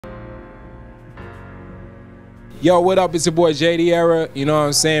Yo, what up? It's your boy JD Era. You know what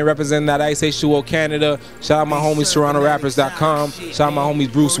I'm saying? Representing that Iceh20 Canada. Shout out my homies TorontoRappers.com. Shout out my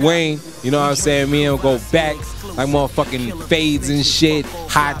homies Bruce Wayne. You know what I'm saying? Me and him go back like motherfucking fades and shit,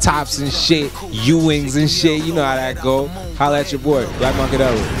 high tops and shit, Ewings and shit. You know how that go. Holla at your boy, Black Market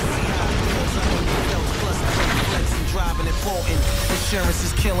Era.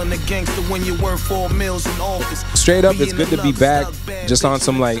 Straight up, it's good to be back. Just on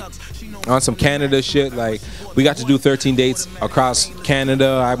some Canada shit. Like, we got to do 13 dates across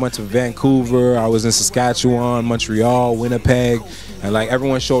Canada. I went to Vancouver, I was in Saskatchewan, Montreal, Winnipeg, and like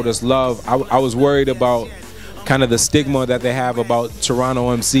everyone showed us love. I was worried about kind of the stigma that they have about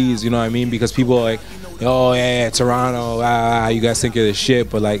Toronto MCs, you know what I mean? Because people are like, oh yeah, Toronto, you guys think you're the shit.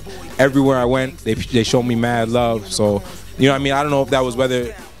 But like everywhere I went, they showed me mad love. So, you know what I mean? I don't know if that was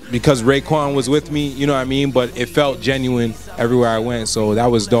whether because Raekwon was with me, you know what I mean? But it felt genuine everywhere I went. So that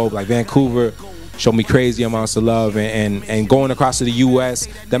was dope. Like Vancouver showed me crazy amounts of love, and going across to the US,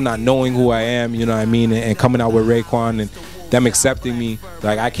 them not knowing who I am, you know what I mean? And coming out with Raekwon and them accepting me.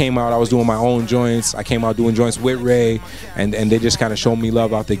 Like I came out, I was doing my own joints. I came out doing joints with Ray, and they just kind of showed me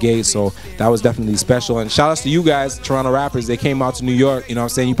love out the gate. So that was definitely special. And shout outs to you guys, Toronto rappers. They came out to New York, you know what I'm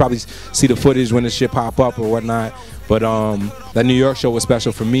saying? You probably see the footage when the shit pop up or whatnot. But that New York show was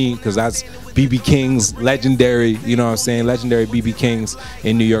special for me because that's BB King's legendary, you know what I'm saying? Legendary BB King's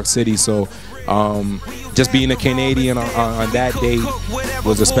in New York City. So just being a Canadian on that day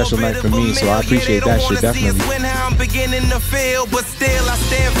was a special night for me, so I appreciate that shit definitely. I'm beginning to feel, but still I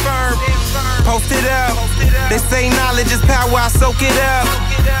stand firm. Post it up. They say knowledge is power, I soak it up.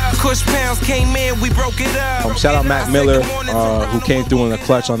 Kush pounds came in, we broke it up. Shout out Mac Miller, who came through in the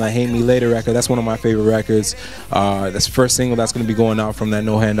clutch on that Hate Me Later record. That's one of my favorite records. That's the first single that's going to be going out from that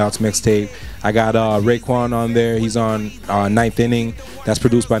No Handouts mixtape. I got Raekwon on there. He's on Ninth Inning. That's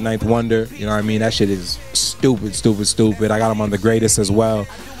produced by Ninth Wonder. You know what I mean? That shit is stupid, stupid, stupid. I got him on The Greatest as well.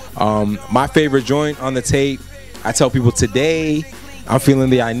 My favorite joint on the tape, I tell people today, I'm feeling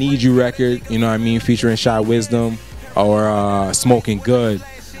the I Need You record, you know what I mean, featuring Shy Wisdom or Smoking Good.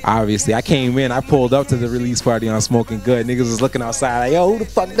 Obviously, I came in, I pulled up to the release party on Smoking Good. Niggas was looking outside like, yo, who the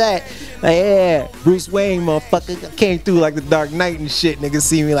fuck that? Like, yeah, Bruce Wayne, motherfucker. I came through like the Dark Knight and shit. Niggas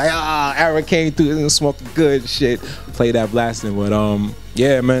see me like, Era came through and Smoking Good shit. Play that blasting. But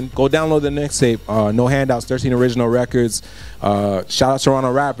yeah, man, go download the next tape. No Handouts, 13 original records. Shout out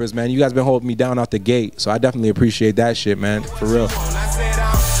Toronto rappers, man. You guys been holding me down out the gate, so I definitely appreciate that shit, man, for real.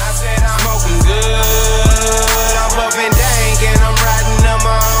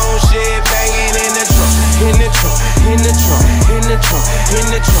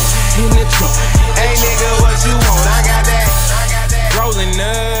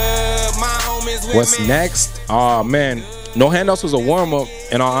 What's next? Oh man, No Handouts was a warm-up,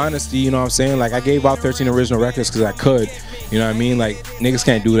 in all honesty, you know what I'm saying? Like I gave out 13 original records because I could, you know what I mean? Like niggas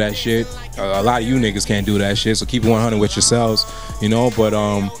can't do that shit. A lot of you niggas can't do that shit, so keep it 100 with yourselves, you know? But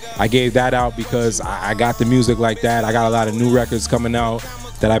I gave that out because I got the music like that. I got a lot of new records coming out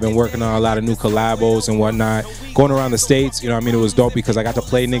that I've been working on, a lot of new collabos and whatnot. Going around the States, you know what I mean, it was dope because I got to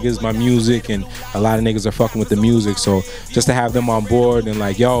play niggas my music, and a lot of niggas are fucking with the music. So just to have them on board and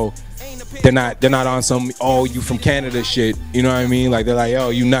like, yo, they're not on some, oh, you from Canada shit, you know what I mean? Like they're like, yo,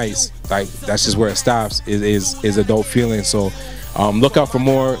 you nice. Like that's just where it stops, is a dope feeling. So look out for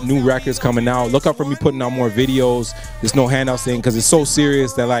more new records coming out. Look out for me putting out more videos. This No Handouts thing, because it's so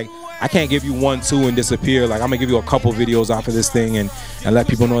serious that like I can't give you 1, 2 and disappear. Like I'm gonna give you a couple videos off of this thing and let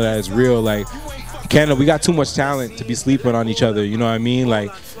people know that it's real. Like Canada, we got too much talent to be sleeping on each other, you know what I mean?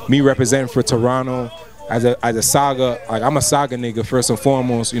 Like me representing for Toronto as a Saga, like I'm a Saga nigga first and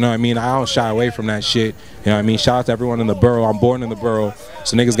foremost, you know what I mean? I don't shy away from that shit, you know what I mean? Shout out to everyone in the borough. I'm born in the borough,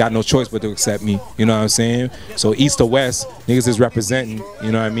 so niggas got no choice but to accept me, you know what I'm saying? So east to west, niggas is representing,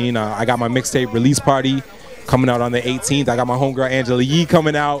 you know what I mean? I got my mixtape release party coming out on the 18th. I got my homegirl Angela Yee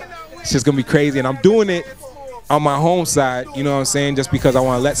coming out. It's just gonna be crazy, and I'm doing it on my home side, you know what I'm saying? Just because I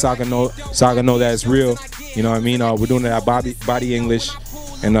want to let Saga know that it's real, you know what I mean? We're doing it at Body English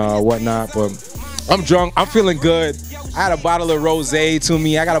and whatnot, but I'm drunk, I'm feeling good. I had a bottle of rosé to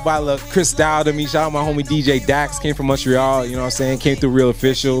me. I got a bottle of Cristal to me. Shout out my homie DJ Dax, came from Montreal, you know what I'm saying? Came through real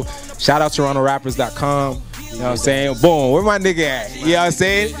official. Shout out TorontoRappers.com, you know what I'm saying? Boom, where my nigga at? You know what I'm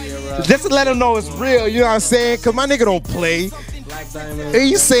saying? Just to let him know it's real, you know what I'm saying? Cause my nigga don't play. What are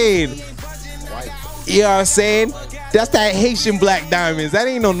you saying? You know what I'm saying? That's that Haitian black diamonds. That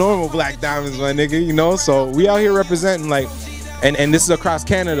ain't no normal black diamonds, my nigga, you know? So we out here representing, like, and this is across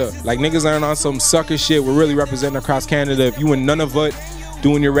Canada. Like niggas aren't on some sucker shit. We're really representing across Canada. If you in Nunavut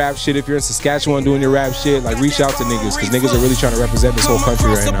doing your rap shit, if you're in Saskatchewan doing your rap shit, like reach out to niggas, because niggas are really trying to represent this whole country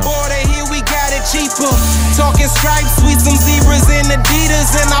right now. it cheaper. Talking stripes, sweet some zebras and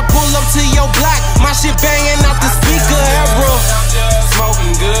Adidas, and I pull up to your block. My shit banging out the speaker era.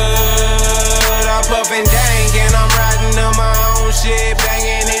 Smoking good, I'm puffing dank, and I'm riding on my own shit,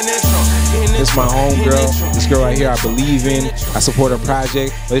 banging in the trunk. This my homegirl. This girl right here, I believe in. I support her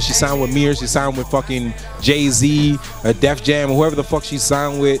project. Whether she signed with me or she signed with fucking Jay-Z or Def Jam or whoever the fuck she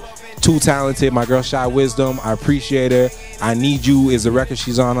signed with. Too talented. My girl Shy Wisdom. I appreciate her. I Need You is the record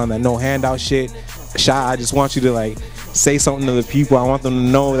she's on that No Handout shit. Shy, I just want you to like say something to the people. I want them to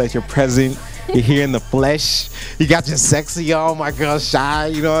know that you're present. You're here in the flesh. You got your sexy on, my girl Shy.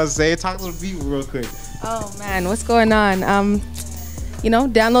 You know what I'm saying? Talk to the people real quick. Oh man, what's going on? You know,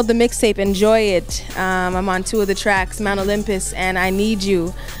 download the mixtape, enjoy it. I'm on 2 of the tracks, Mount Olympus and I Need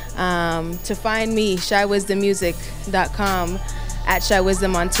You. To find me, shywisdommusic.com, at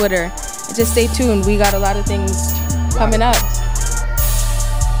shywisdom on Twitter. And just stay tuned. We got a lot of things coming up.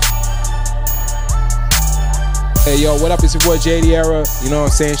 Hey yo, what up? It's your boy JD Era. You know what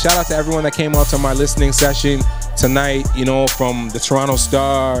I'm saying? Shout out to everyone that came out to my listening session tonight, you know, from the Toronto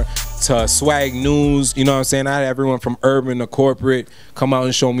Star to Swag News, you know what I'm saying? I had everyone from urban to corporate come out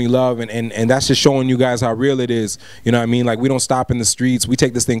and show me love, and that's just showing you guys how real it is, you know what I mean? Like, we don't stop in the streets. We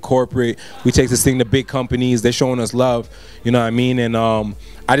take this thing corporate. We take this thing to big companies. They're showing us love, you know what I mean? And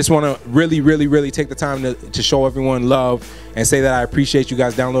I just want to really take the time to show everyone love and say that I appreciate you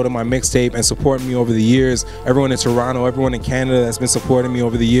guys downloading my mixtape and supporting me over the years. Everyone in Toronto, everyone in Canada that's been supporting me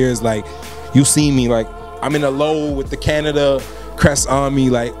over the years. Like, you see me, like, I'm in a low with the Canada crest on me,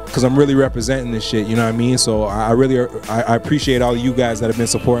 like, because I'm really representing this shit, you know what I mean? So I appreciate all of you guys that have been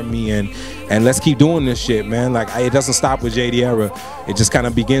supporting me, and let's keep doing this shit, man. Like, it doesn't stop with JD Era. It just kind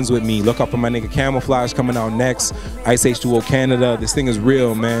of begins with me. Look up for my nigga Camouflage coming out next. Iceh20 Canada. This thing is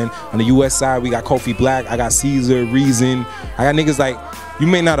real, man. On the US side, we got Kofi Black. I got Caesar, Reason. I got niggas like, you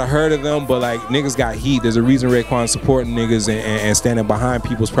may not have heard of them, but like, niggas got heat. There's a reason Raekwon's supporting niggas and standing behind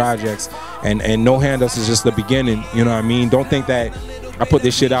people's projects. And No Handouts is just the beginning, you know what I mean? Don't think that I put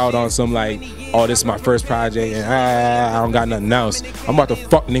this shit out on some like, oh, this is my first project and I don't got nothing else. I'm about to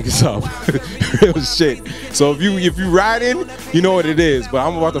fuck niggas up. Real shit. So if you riding, you know what it is, but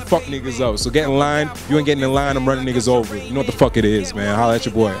I'm about to fuck niggas up. So get in line. If you ain't getting in line, I'm running niggas over. You know what the fuck it is, man. Holla at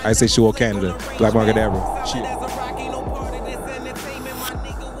your boy. Iceh20 Canada. Black Market Era. Shit.